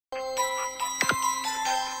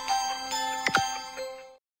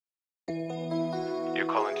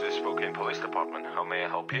Evinun Police Department. How may I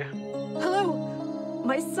help you? Hello.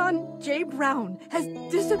 My son, Jay Brown, has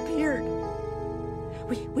disappeared.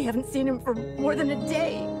 We haven't seen him for more than a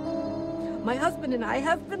day. My husband and I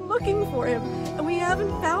have been looking for him, and we haven't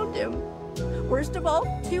found him. Worst of all,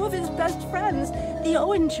 2 of his best friends, the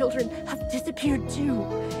Owen children, have disappeared too.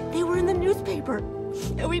 They were in the newspaper,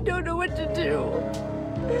 and we don't know what to do.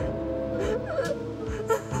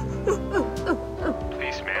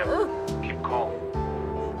 Please, ma'am, keep calm.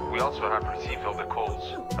 We also have received other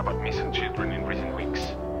calls about missing children in recent weeks.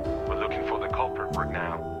 We're looking for the culprit right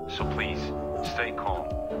now, so please, stay calm.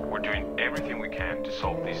 We're doing everything we can to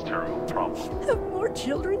solve this terrible problem. Have more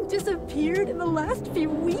children disappeared in the last few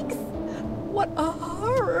weeks? What a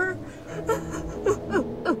horror!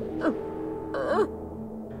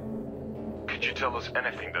 Could you tell us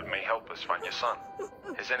anything that may help us find your son?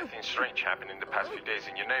 Has anything strange happened in the past few days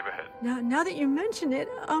in your neighborhood? Now that you mention it,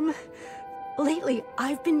 lately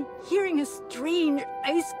I've been hearing a strange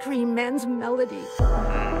ice cream man's melody.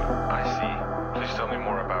 I see. Please tell me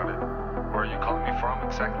more about it. Where are you calling me from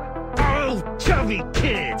exactly? Oh, chubby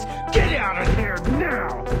kids! Get out of here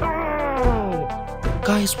now! Oh!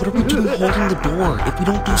 Guys, what are we doing holding the door? If we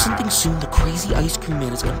don't do something soon, the crazy ice cream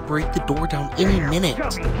man is gonna break the door down any minute.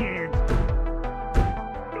 Chubby kids!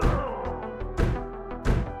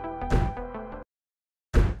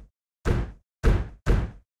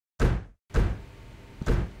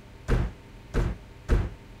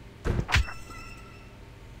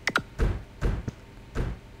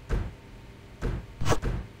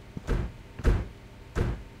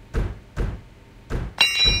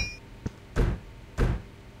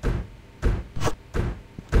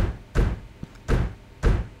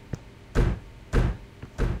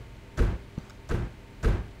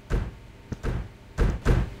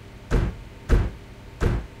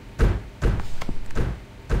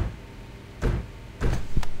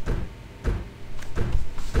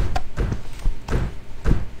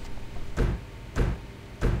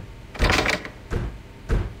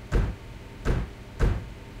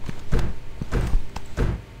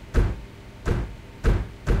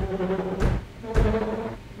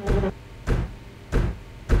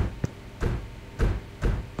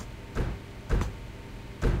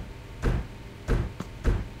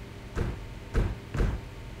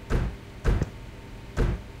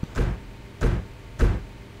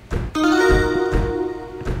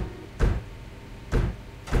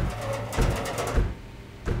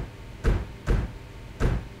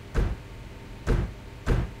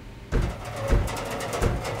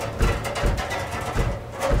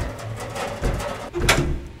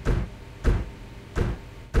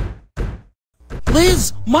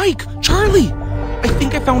 Liz! Mike! Charlie! I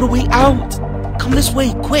think I found a way out! Come this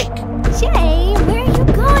way, quick! Jay, where are you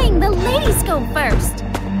going? The ladies go first!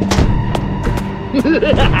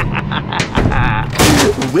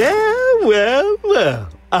 Well,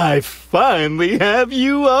 I finally have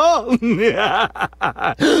you all!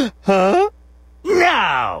 Huh?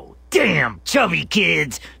 No! Damn chubby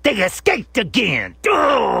kids! They escaped again!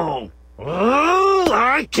 Oh,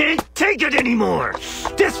 I can't take it anymore!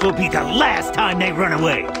 This will be the last time they run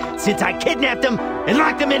away! Since I kidnapped them and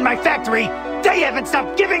locked them in my factory, they haven't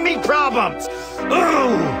stopped giving me problems!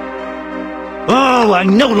 Oh, I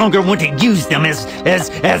no longer want to use them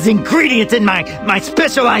as ingredients in my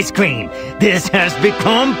special ice cream! This has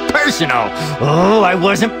become personal! Oh, I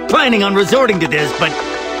wasn't planning on resorting to this, but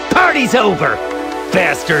party's over!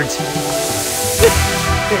 Bastards!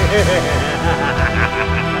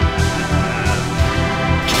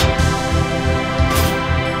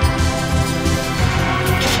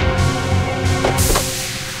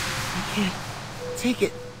 Take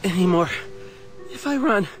it anymore. If I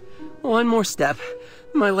run one more step,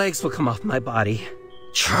 my legs will come off my body.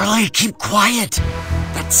 Charlie, keep quiet!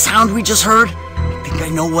 That sound we just heard? I think I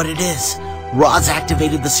know what it is. Roz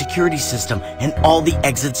activated the security system, and all the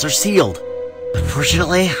exits are sealed.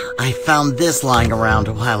 Unfortunately, I found this lying around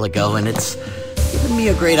a while ago, and it's given me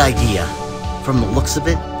a great idea. From the looks of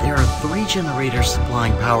it, there are 3 generators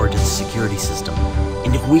supplying power to the security system,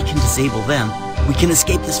 and if we can disable them, we can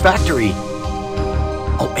escape this factory.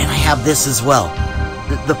 Oh, and I have this as well.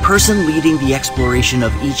 The person leading the exploration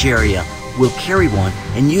of each area will carry one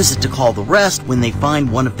and use it to call the rest when they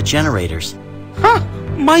find one of the generators. Huh!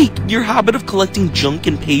 Mike, your habit of collecting junk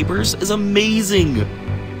and papers is amazing!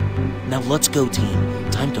 Now let's go,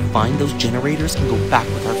 team. Time to find those generators and go back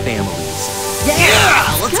with our families.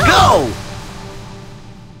 Yeah! Let's go!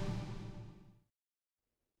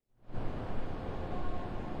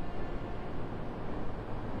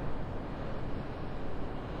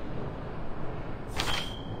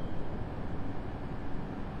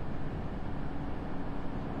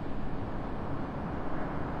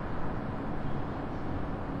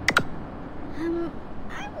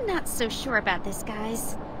 Not so sure about this,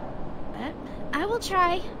 guys. But I will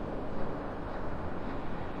try.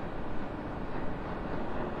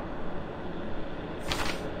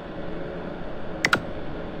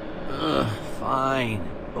 Fine.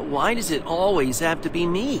 But why does it always have to be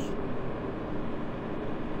me?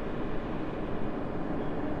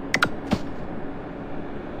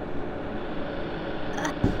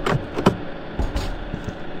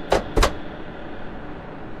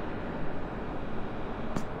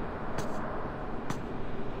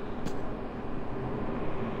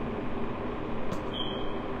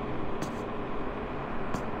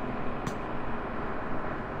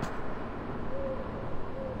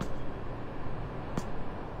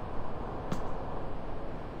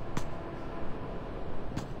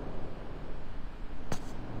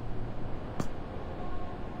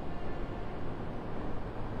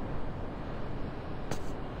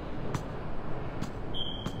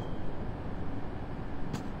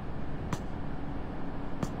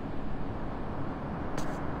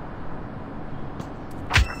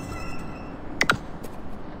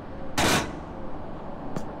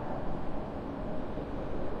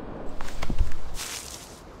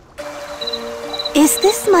 Is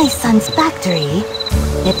this my son's factory?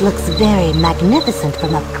 It looks very magnificent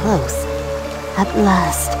from up close. At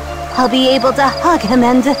last, I'll be able to hug him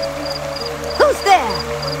and... Who's there?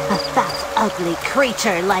 A fat, ugly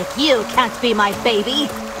creature like you can't be my baby.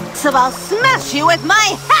 So I'll smash you with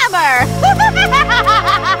my hammer!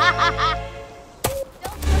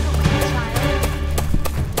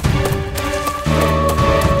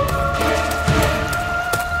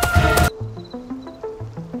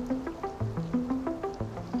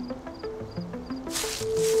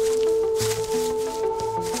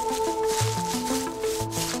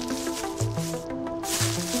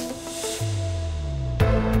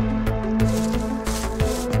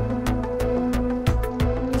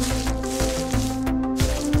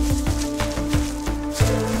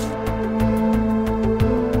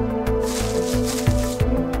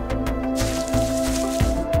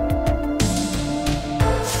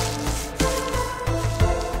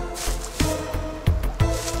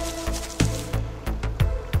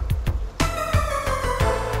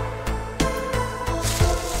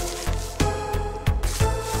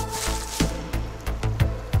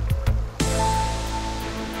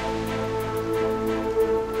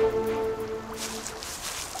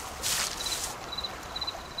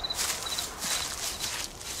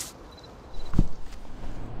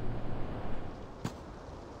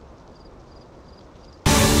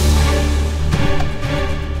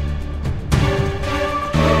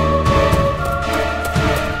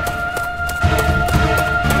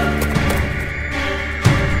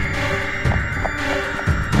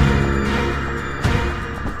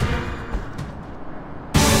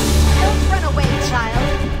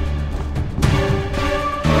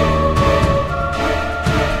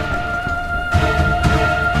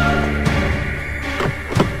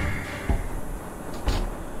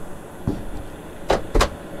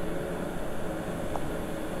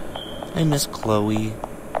 I miss Chloe.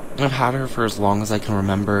 I've had her for as long as I can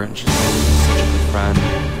remember, and she's always been such a good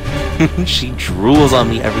friend. She drools on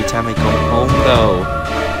me every time I come home, though.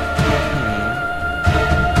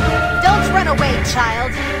 Don't run away,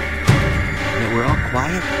 child! That we're all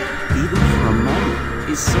quiet, even for a moment,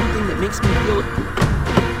 is something that makes me feel...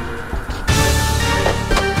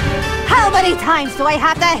 How many times do I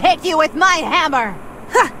have to hit you with my hammer?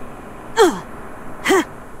 Huh. Ugh.